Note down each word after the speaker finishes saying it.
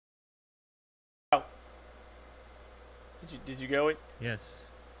Did you go it? Yes.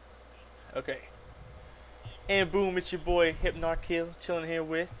 Okay. And boom, it's your boy Hipknarkill chilling here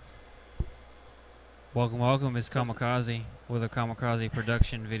with. Welcome, It's Kamikaze with a Kamikaze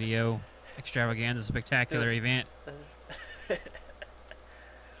production video extravaganza spectacular event.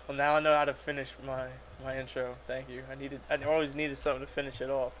 Well, now I know how to finish my intro. Thank you. I always needed something to finish it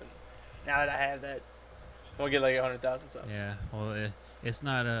off, and now that I have that, I'm gonna get like 100,000 subs. Yeah. Well, it's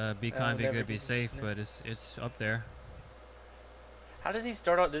not be kind, be good, be safe, but it's up there. How does he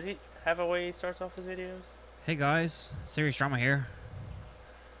start off? Does he have a way he starts off his videos? Hey guys, Serious Drama here.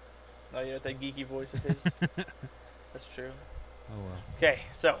 Oh yeah, with that geeky voice of his. That's true. Oh well. Okay,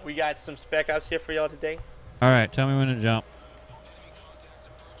 so we got some spec ops here for y'all today. All right, tell me when to jump.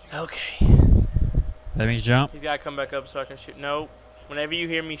 Okay. That means jump. He's got to come back up so I can shoot. No, whenever you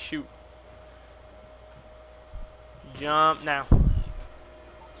hear me shoot, jump now.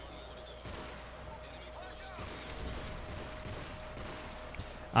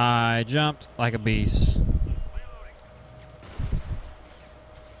 I jumped like a beast.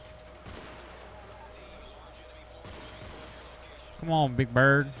 Come on, big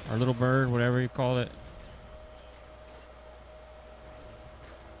bird or little bird, whatever you call it.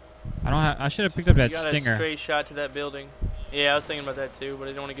 I should have picked up that stinger. You got stinger. a straight shot to that building. Yeah, I was thinking about that too, but I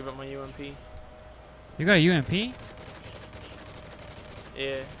didn't want to give up my UMP. You got a UMP?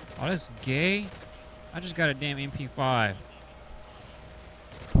 Yeah. Oh, that's gay. I just got a damn MP5.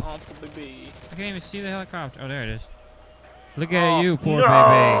 Oh, baby. I can't even see the helicopter. Oh, there it is. Look at you, poor baby.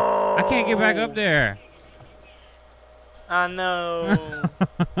 I can't get back up there. I know.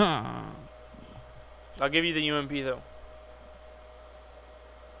 I'll give you the UMP though.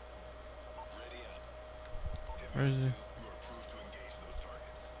 Where is it?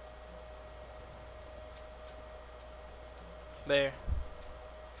 There.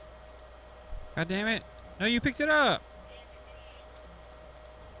 God damn it. No, you picked it up.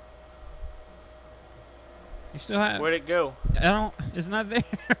 You still have... Where'd it go? I don't... It's not there.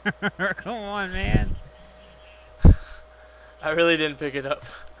 Come on, man. I really didn't pick it up.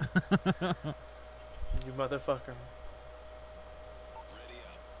 You motherfucker.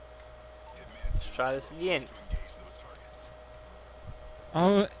 Let's try this again.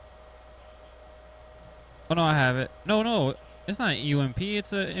 Oh. Oh, no, I have it. No. It's not an UMP.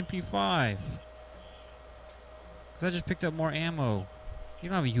 It's a MP5. Because I just picked up more ammo. You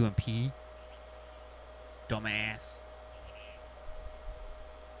don't have a UMP. Dumbass.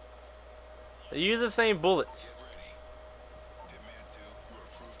 They use the same bullets.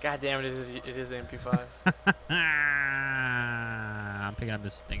 God damn it! It is the MP5. I'm picking up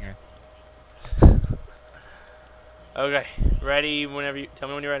this stinger. Okay, ready whenever you tell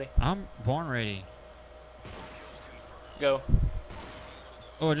me when you're ready. I'm born ready. Go.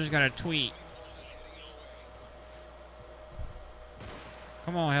 Oh, I just got a tweet.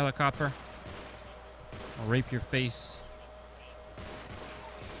 Come on, helicopter. I'll rape your face.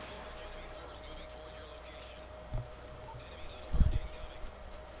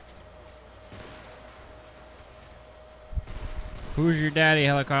 Who's your daddy,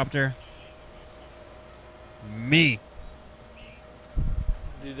 helicopter? Me.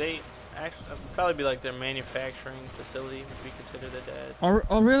 Do they actually probably be like their manufacturing facility would be considered their dad?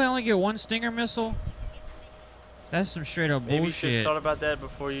 Oh, really? I only get one Stinger missile? That's some straight up Maybe bullshit. you should have thought about that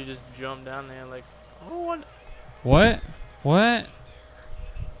before you just jump down there. Like, oh, what? What?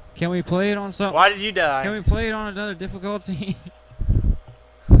 Can we play it on something? Why did you die? Can we play it on another difficulty?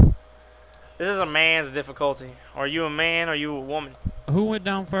 This is a man's difficulty. Are you a man or are you a woman? Who went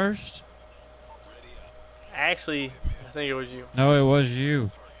down first? Actually, I think it was you. No, it was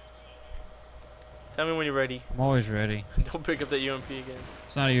you. Tell me when you're ready. I'm always ready. Don't pick up that UMP again.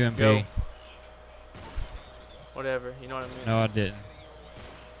 It's not a UMP. Go. Whatever, you know what I mean? No, I didn't.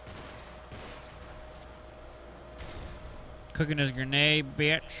 Cooking this grenade,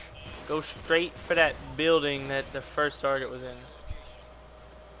 bitch. Go straight for that building that the first target was in.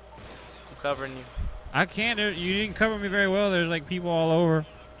 I'm covering you. I can't. You didn't cover me very well. There's like people all over.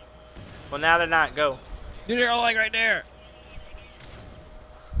 Well, now they're not. Go. Dude, they're all like right there.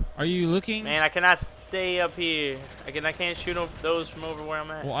 Are you looking? Man, I cannot stay up here. I can't shoot those from over where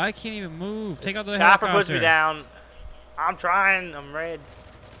I'm at. Well, I can't even move. Take out the chopper helicopter. puts me down. I'm trying. I'm red.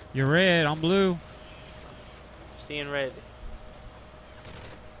 You're red. I'm blue. I'm seeing red.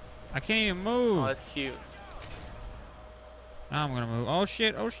 I can't even move. Oh, that's cute. Now I'm gonna move. Oh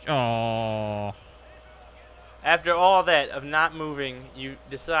shit. Oh. After all that of not moving, you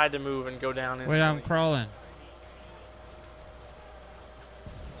decide to move and go down instantly. Wait, I'm crawling.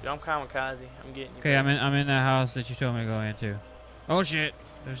 Dude, I'm kamikaze. I'm getting you. Okay, I'm in that house that you told me to go into. Oh shit.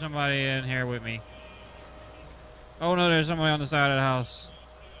 There's somebody in here with me. Oh no, there's somebody on the side of the house.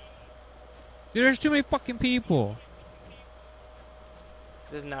 Dude, there's too many fucking people.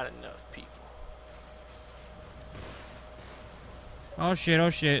 There's not enough people. Oh shit, oh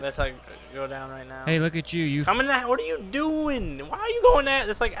shit. Let's like go down right now. Hey, look at you. You coming that? What are you doing? Why are you going that?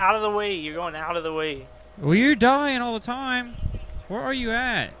 That's like out of the way. You're going out of the way. Well, you're dying all the time. Where are you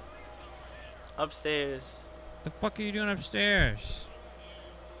at? Upstairs. The fuck are you doing upstairs?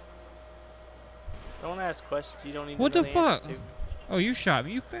 Don't ask questions you don't need What to know the the answers fuck? to. Oh, you shot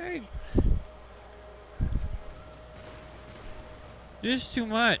me, you fag. This is too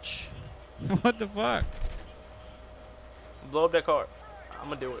much. What the fuck? Blow up that car. I'm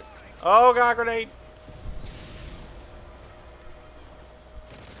gonna do it. Oh god, grenade.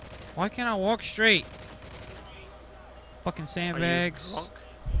 Why can't I walk straight? Fucking sandbags. Are you drunk?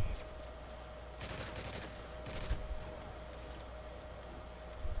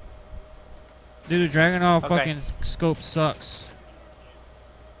 Dude, the Dragonov Okay. fucking scope sucks.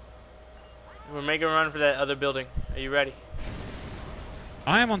 We're making a run for that other building. Are you ready?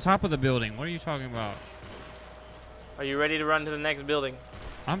 I am on top of the building. What are you talking about? Are you ready to run to the next building?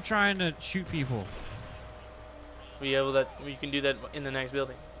 I'm trying to shoot people. We can do that in the next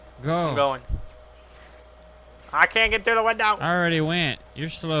building. Go. I'm going. I can't get through the window. I already went. You're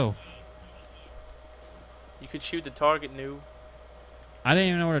slow. You could shoot the target, noob. I didn't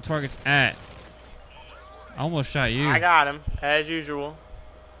even know where the target's at. I almost shot you. I got him, as usual.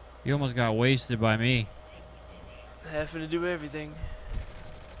 You almost got wasted by me. Having to do everything.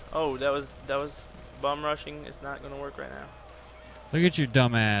 Oh, that was bum rushing. It's not gonna work right now. Look at your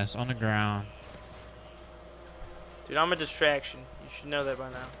dumb ass on the ground. Dude, I'm a distraction. You should know that by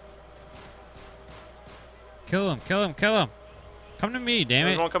now. Kill him, kill him, kill him. Come to me, damn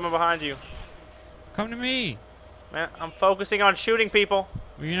There's it. one coming behind you. Come to me. Man, I'm focusing on shooting people.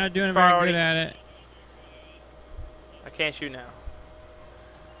 Well, you're not doing very Priority. good at it. I can't shoot now.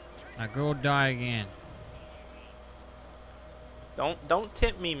 Now go die again. Don't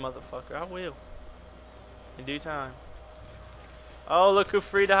tempt me, motherfucker. I will. In due time. Oh, look who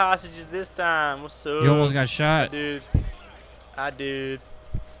freed the hostages this time. What's up? You almost got shot. Dude. I did.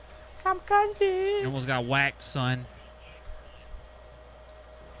 Kamikaze dude. You almost got whacked, son.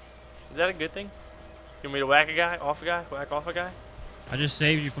 Is that a good thing? You want me to whack a guy? Off a guy? Whack off a guy? I just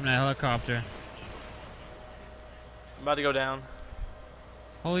saved you from that helicopter. I'm about to go down.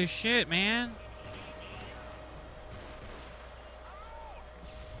 Holy shit, man.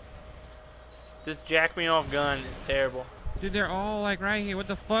 This jack me off gun is terrible. Dude, they're all like right here. What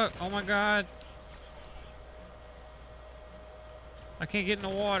the fuck? Oh my god. I can't get in the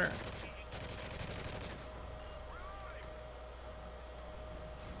water.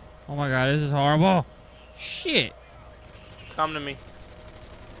 Oh my god, this is horrible. Shit. Come to me.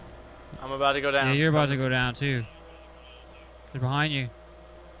 I'm about to go down. Yeah, you're about to go down too. They're behind you.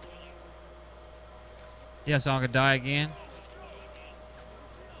 Yeah, so I could die again.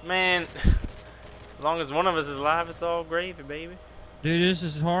 Man, as long as one of us is alive, it's all gravy, baby. Dude, this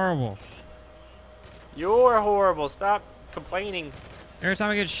is horrible. You're horrible. Stop complaining. Every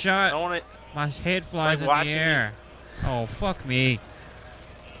time I get I shot, don't want it. my head flies like in the watching air. Oh, fuck me.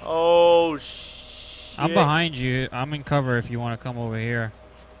 Oh, shit. I'm behind you. I'm in cover if you want to come over here.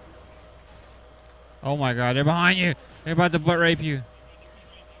 Oh my god, they're behind you. They're about to butt rape you.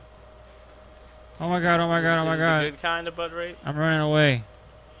 Oh my god, oh my god, oh my Is it the god. good kind of butt rape? I'm running away.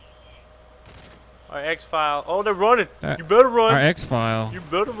 Our X-File. Oh, they're running. Our You better run. X-File. You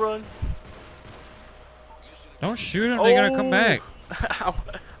better run. Don't shoot them, they're gonna come back.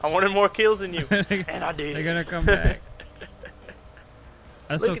 I wanted more kills than you. And I did. They're gonna come back.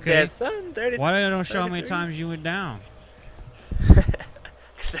 That's Look okay. at that, son. 30, Why they don't show how many 33? times you went down?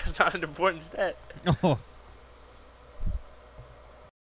 Because that's not an important stat. Oh,